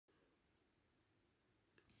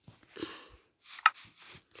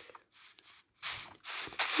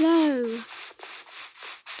slow.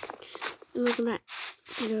 And welcome back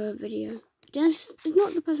to the video. It's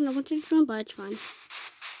not the person I wanted to film, but it's fine.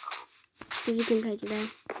 Because you can play today.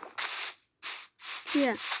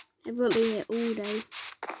 Yeah, I won't be here all day.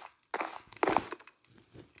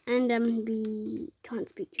 And we can't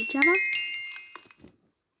speak to each other.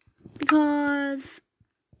 Because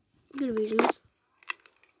good reasons.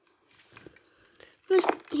 Because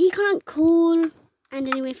he can't call, and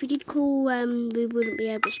anyway, if he did call, we wouldn't be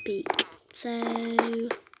able to speak. So I'm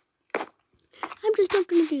just not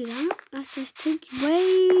going to do that. That just takes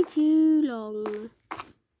way too long.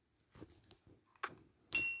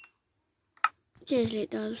 Seriously,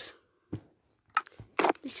 it does.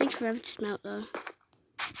 This takes forever to smelt, though.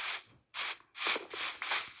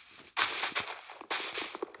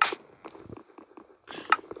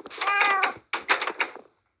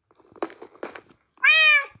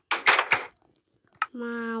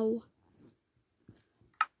 Wow.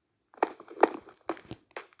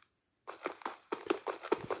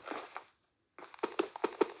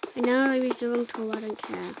 I know I used the wrong tool, I don't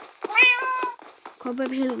care.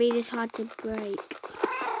 Cobweb shouldn't be this hard to break.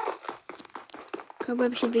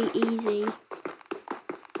 Cobweb should be easy.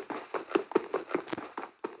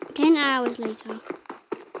 10 hours later.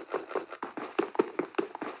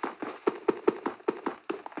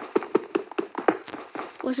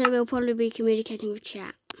 Also, we'll probably be communicating with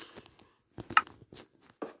chat.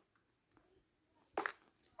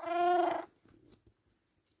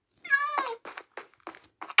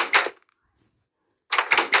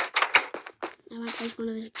 I might place one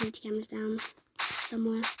of the security cameras down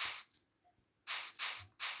somewhere.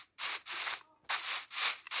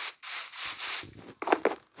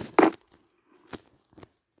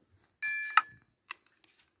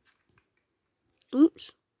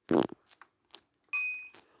 Oops.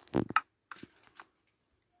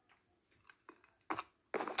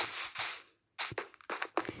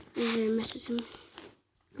 There's a message in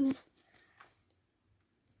this.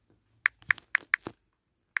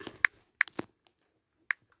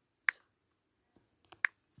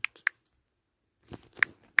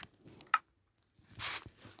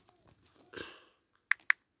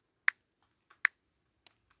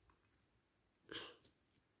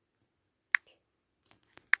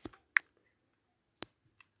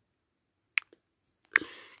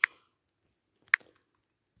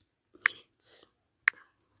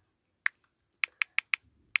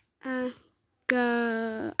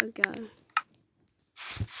 Go.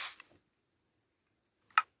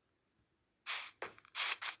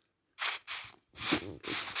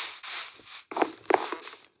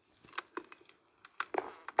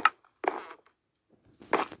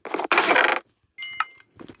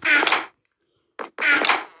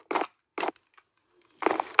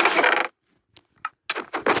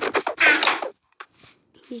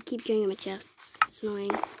 You keep doing it in my chest. It's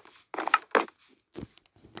annoying.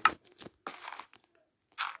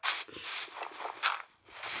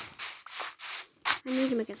 I need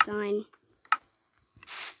to make a sign.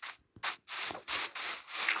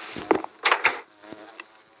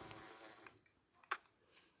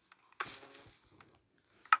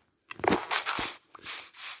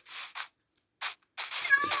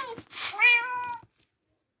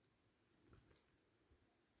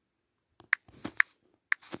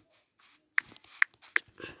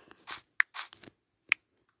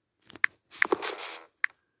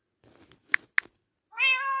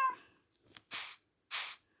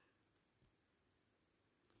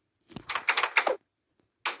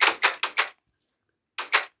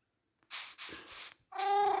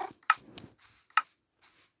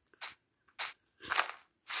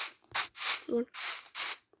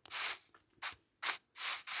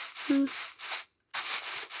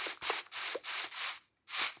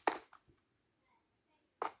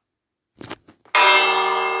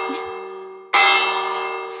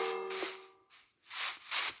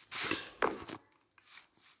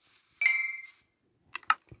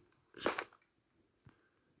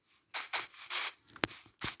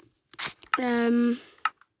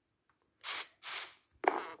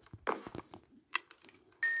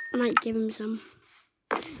 I might give him some.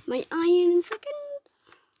 My iron in a second.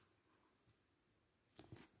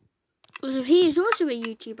 Also, he is also a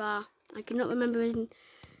YouTuber. I cannot remember his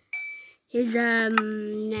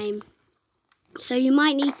name. So you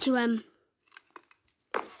might need to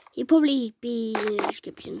he'll probably be in the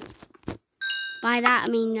description. By that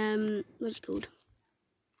I mean what's it called?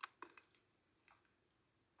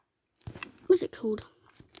 What's it called?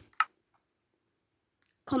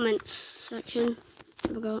 Comments section. I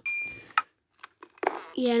forgot.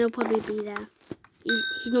 Yeah, and he'll probably be there.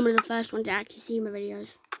 He's normally the first one to actually see my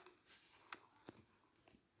videos.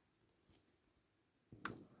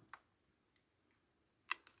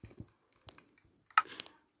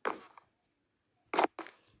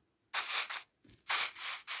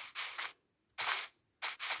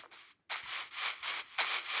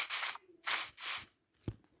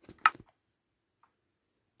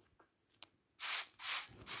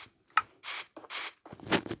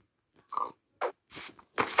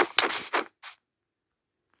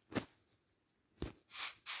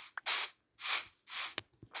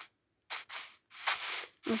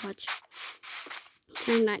 watch.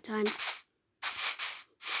 It's night time.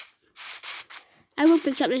 I will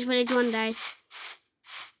fix up this village one day.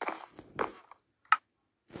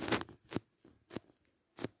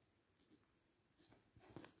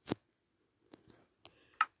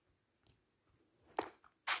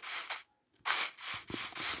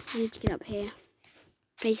 I need to get up here.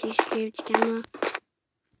 Place the security camera.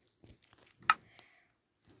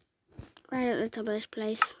 Right at the top of this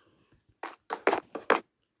place.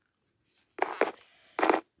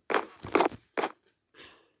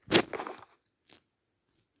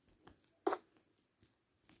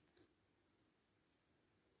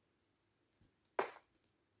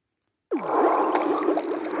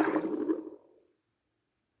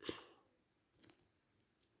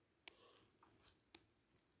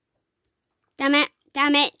 Damn it,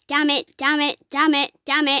 damn it, damn it, damn it, damn it,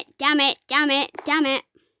 damn it, damn it, damn it, damn it.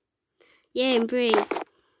 Yeah, I'm free.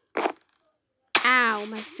 Ow,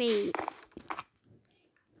 my feet.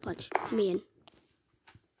 Watch, me in.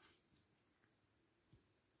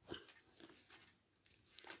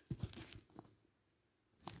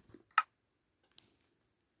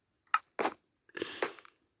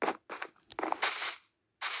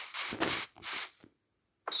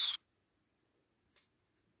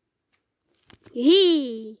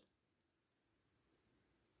 Hee.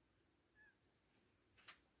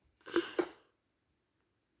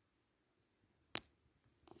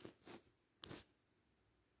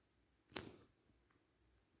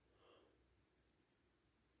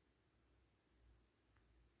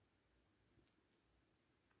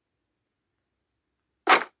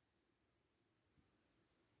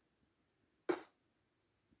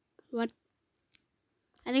 What?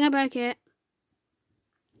 I think I broke it.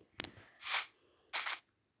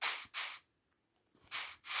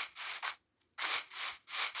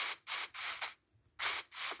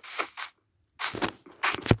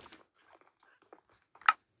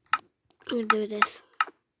 I'm gonna do this.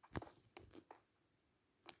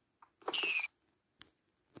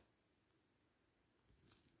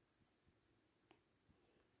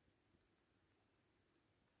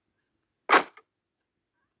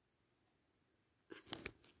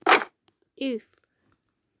 Oof.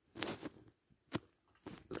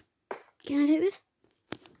 Can I take this?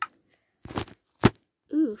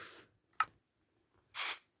 Oof.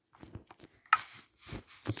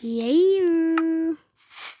 Yeah.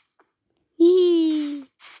 Yee.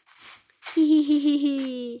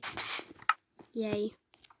 Hee. Yay.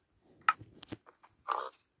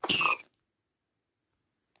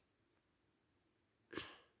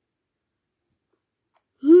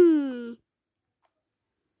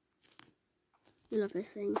 I love this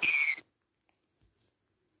thing.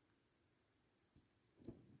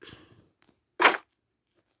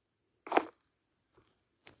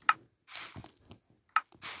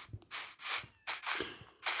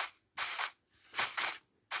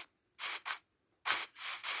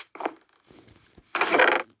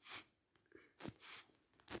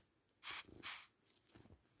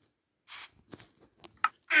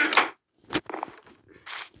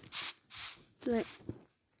 Right.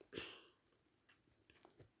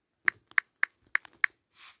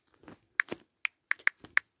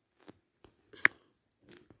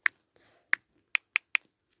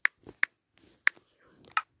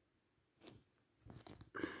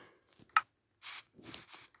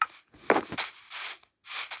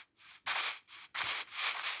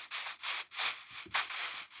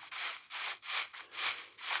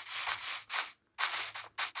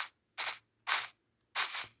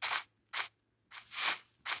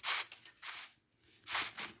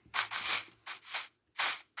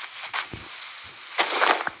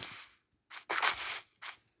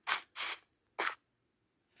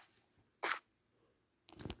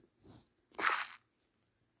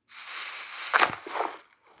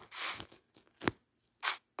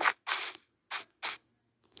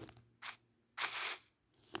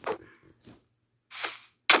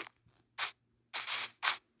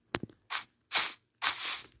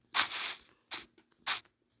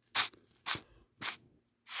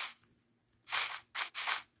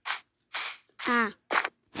 Ah.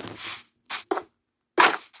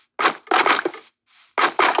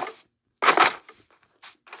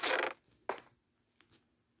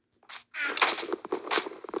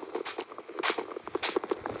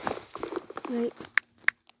 Right.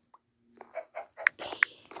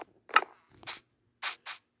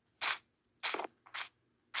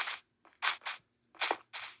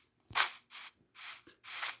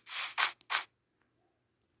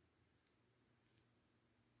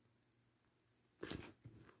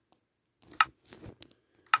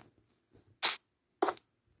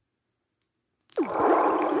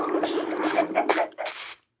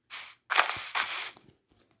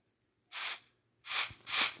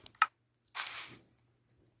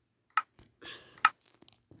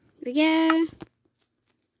 Here we go.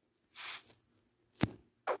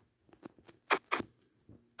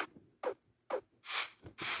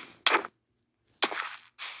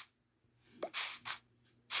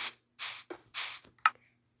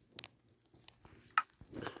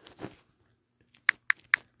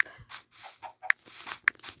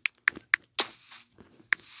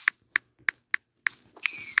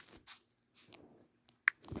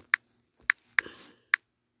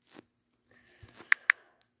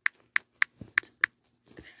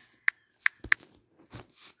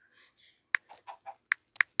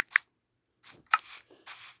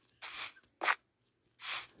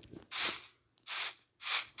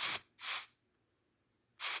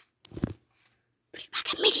 Put it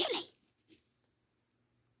back immediately.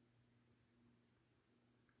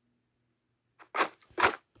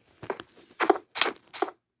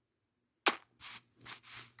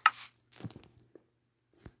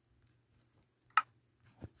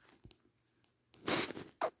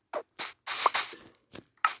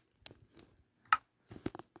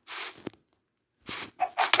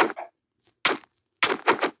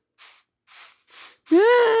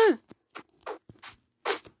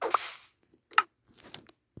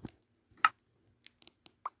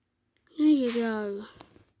 There you go.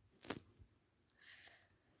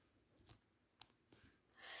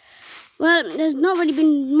 Well, there's not really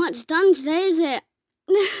been much done today, is it?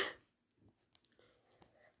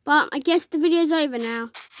 But I guess the video's over now.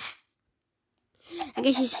 I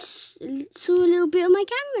guess you saw a little bit of my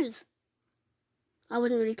cameras. I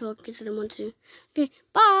wasn't really talking because I didn't want to. Okay,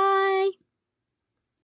 bye.